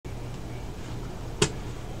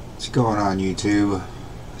What's going on, YouTube?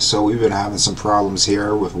 So we've been having some problems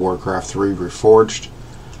here with Warcraft 3 Reforged.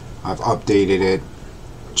 I've updated it.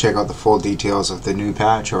 Check out the full details of the new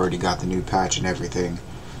patch. I already got the new patch and everything.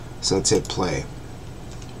 So let's hit play.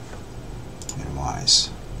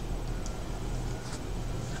 Minimize.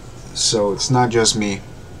 So it's not just me.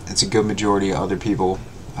 It's a good majority of other people.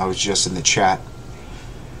 I was just in the chat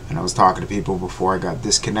and I was talking to people before I got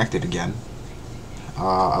disconnected again.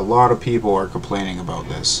 A lot of people are complaining about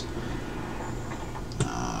this.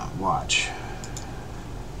 Watch.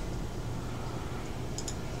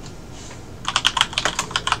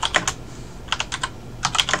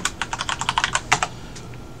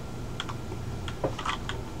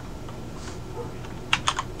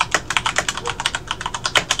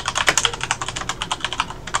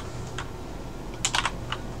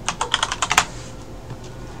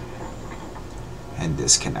 And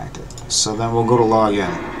disconnected. So then we'll go to log in.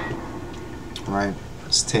 Right?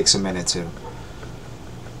 This takes a minute too.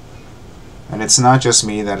 And it's not just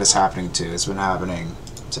me that it's happening to. It's been happening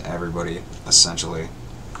to everybody, essentially.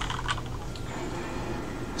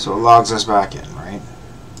 So it logs us back in, right?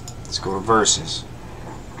 Let's go to versus.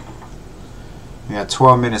 We got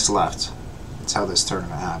 12 minutes left. That's how this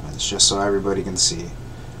tournament happens, just so everybody can see.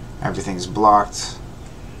 Everything's blocked.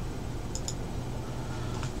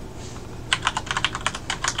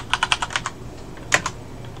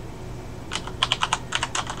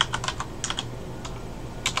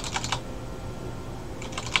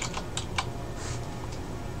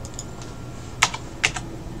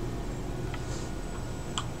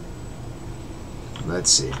 Let's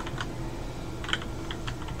see.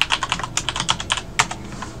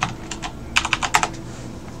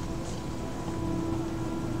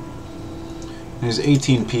 There's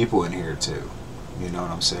 18 people in here too. You know what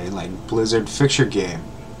I'm saying? Like, Blizzard, fix your game.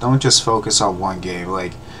 Don't just focus on one game.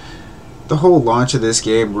 Like, the whole launch of this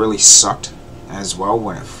game really sucked as well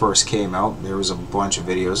when it first came out. There was a bunch of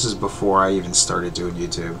videos. This is before I even started doing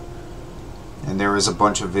YouTube. And there was a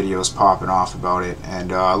bunch of videos popping off about it,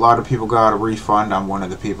 and a lot of people got a refund. I'm one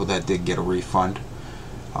of the people that did get a refund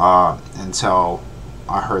until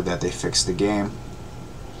I heard that they fixed the game.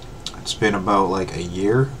 It's been about like a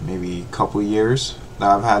year, maybe a couple years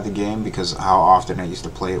that I've had the game because of how often I used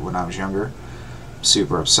to play it when I was younger. I'm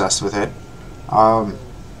super obsessed with it. And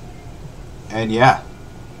yeah,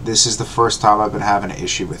 this is the first time I've been having an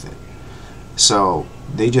issue with it. So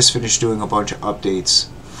they just finished doing a bunch of updates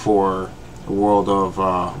for World of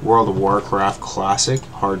Warcraft Classic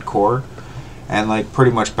Hardcore, and like pretty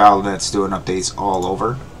much Battle.net's doing updates all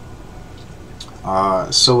over.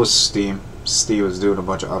 So was Steam. Steam was doing a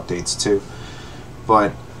bunch of updates too,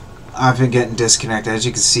 but I've been getting disconnected. As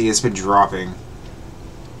you can see, it's been dropping.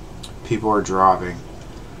 People are dropping,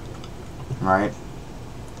 right?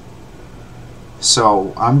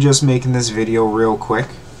 So I'm just making this video real quick.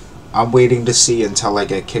 I'm waiting to see until I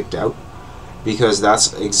get kicked out, because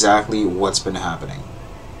that's exactly what's been happening.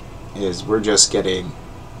 Is we're just getting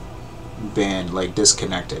banned, like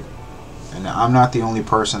disconnected. And I'm not the only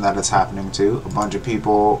person that it's happening to. A bunch of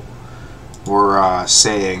people were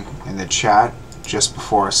saying in the chat just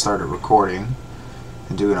before I started recording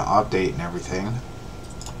and doing an update and everything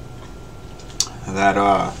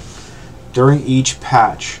that during each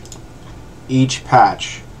patch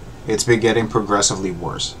it's been getting progressively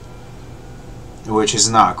worse, which is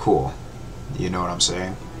not cool. You know what I'm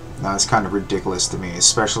saying? Now it's kind of ridiculous to me,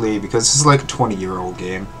 especially because this is like a 20-year-old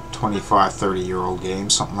game, 25, 30-year-old game,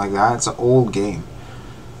 something like that. It's an old game.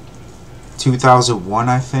 2001,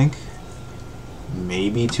 I think.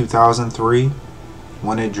 Maybe 2003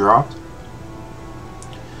 when it dropped.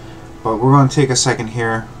 But we're going to take a second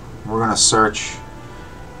here. We're going to search.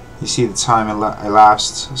 You see the time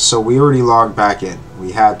elapsed. So we already logged back in.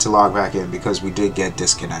 We had to log back in because we did get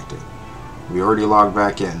disconnected. We already logged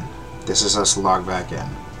back in. This is us logged back in.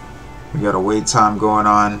 We got a wait time going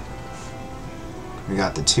on. We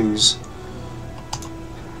got the 2s.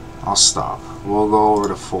 I'll stop. We'll go over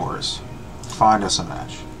to 4s. Find us a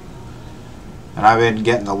match. And I've been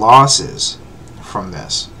getting the losses from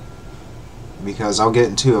this, because I'll get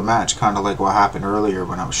into a match kind of like what happened earlier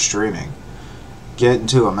when I was streaming. Get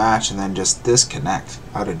into a match and then just disconnect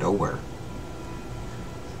out of nowhere.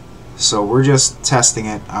 So we're just testing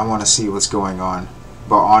it. I want to see what's going on.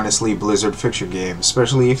 But honestly, Blizzard, fix your game,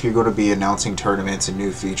 especially if you're going to be announcing tournaments and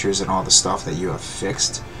new features and all the stuff that you have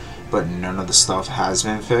fixed, but none of the stuff has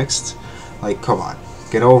been fixed. Like, come on,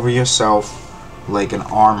 get over yourself like an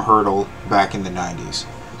arm hurdle back in the 90s.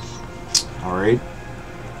 Alright?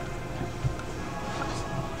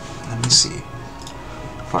 Let me see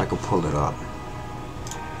if I could pull it up.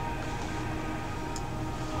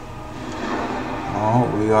 Oh,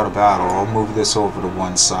 we got a battle. I'll move this over to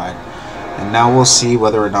one side. And now we'll see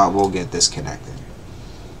whether or not we'll get disconnected.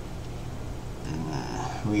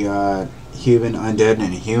 We got human, undead,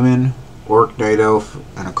 and human, orc, night elf,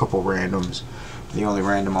 and a couple randoms. The only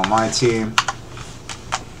random on my team.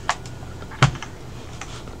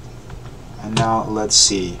 And now let's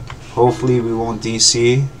see. Hopefully we won't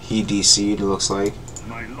DC. He DC'd, it looks like.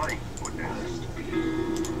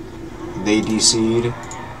 They DC'd.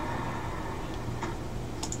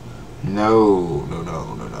 No.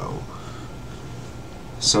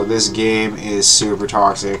 So this game is super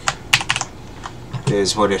toxic. It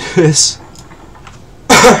is what it is.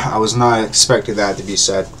 I was not expecting that to be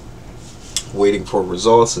said. Waiting for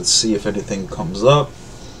results. Let's see if anything comes up.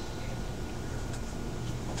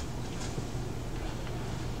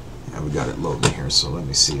 Yeah, we got it loading here, so let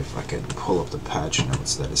me see if I can pull up the patch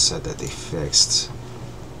notes that it said that they fixed.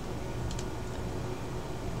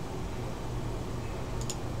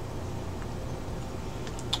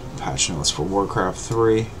 Patch notes for Warcraft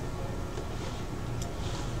 3.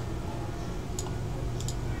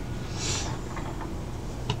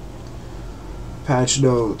 Patch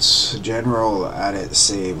notes. General, edit,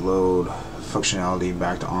 save, load. Functionality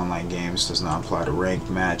back to online games. Does not apply to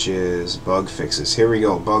ranked matches. Bug fixes. Here we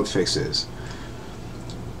go. Bug fixes.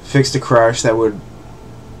 Fix the crash that would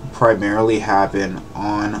primarily happen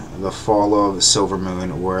on the fall of Silver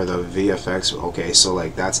Moon, where the VFX... Okay, so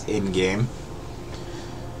like that's in-game.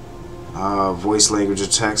 Voice language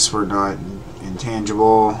of text were not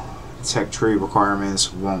intangible. Tech tree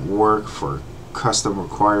requirements won't work for custom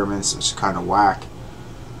requirements. It's kind of whack.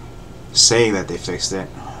 Saying that they fixed it.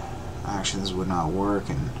 Actions would not work,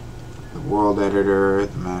 and the world editor,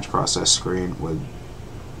 the match process screen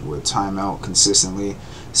would time out consistently.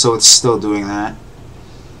 So it's still doing that.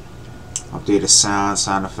 Updated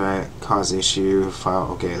sound effect, cause issue,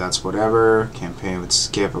 file. Okay, that's whatever. Campaign would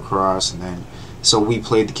skip across, and then. So we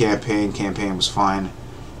played the campaign. Campaign was fine.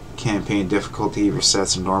 Campaign difficulty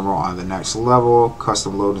resets to normal on the next level.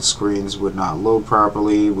 Custom loaded screens would not load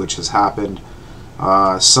properly, which has happened.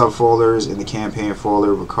 Subfolders in the campaign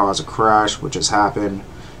folder would cause a crash, which has happened.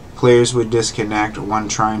 Players would disconnect when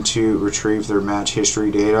trying to retrieve their match history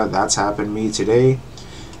data. That's happened to me today.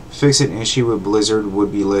 Fix an issue with Blizzard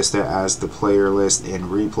would be listed as the player list in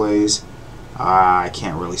replays. I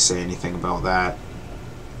can't really say anything about that.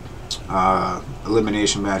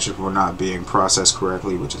 Elimination matches were not being processed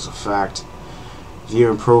correctly, which is a fact.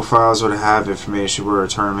 Viewing profiles would have information where a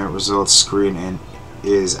tournament results screen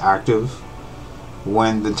is active.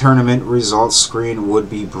 When the tournament results screen would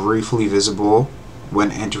be briefly visible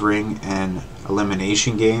when entering an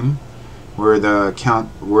elimination game, where the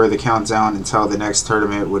countdown until the next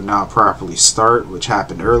tournament would not properly start, which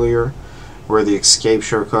happened earlier. Where the escape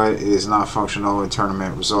shortcut is not functional in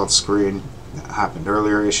tournament results screen. That happened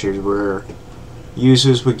earlier. Issues where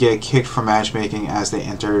users would get kicked from matchmaking as they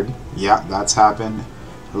entered. Yeah, that's happened.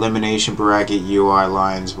 Elimination bracket UI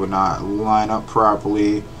lines would not line up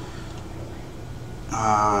properly.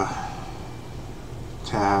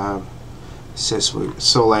 Tab.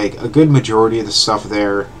 So like a good majority of the stuff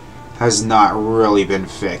there has not really been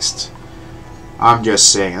fixed. I'm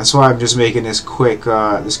just saying. That's why I'm just making this quick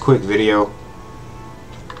video.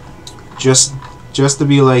 Just to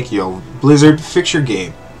be like, yo, Blizzard, fix your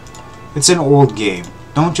game. It's an old game.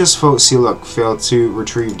 Don't just see, look, failed to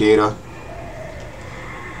retrieve data.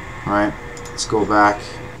 Alright, let's go back.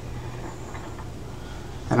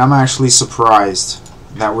 And I'm actually surprised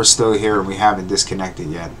that we're still here and we haven't disconnected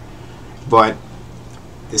yet. But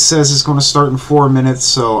it says it's going to start in 4 minutes,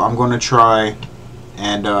 so I'm going to try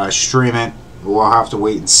and stream it. We'll have to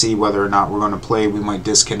wait and see whether or not we're going to play. We might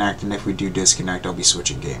disconnect, and if we do disconnect, I'll be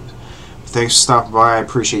switching games. Thanks for stopping by. I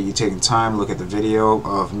appreciate you taking time to look at the video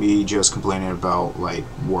of me just complaining about like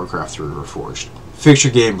Warcraft 3 Reforged. Fix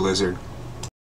your game, Blizzard.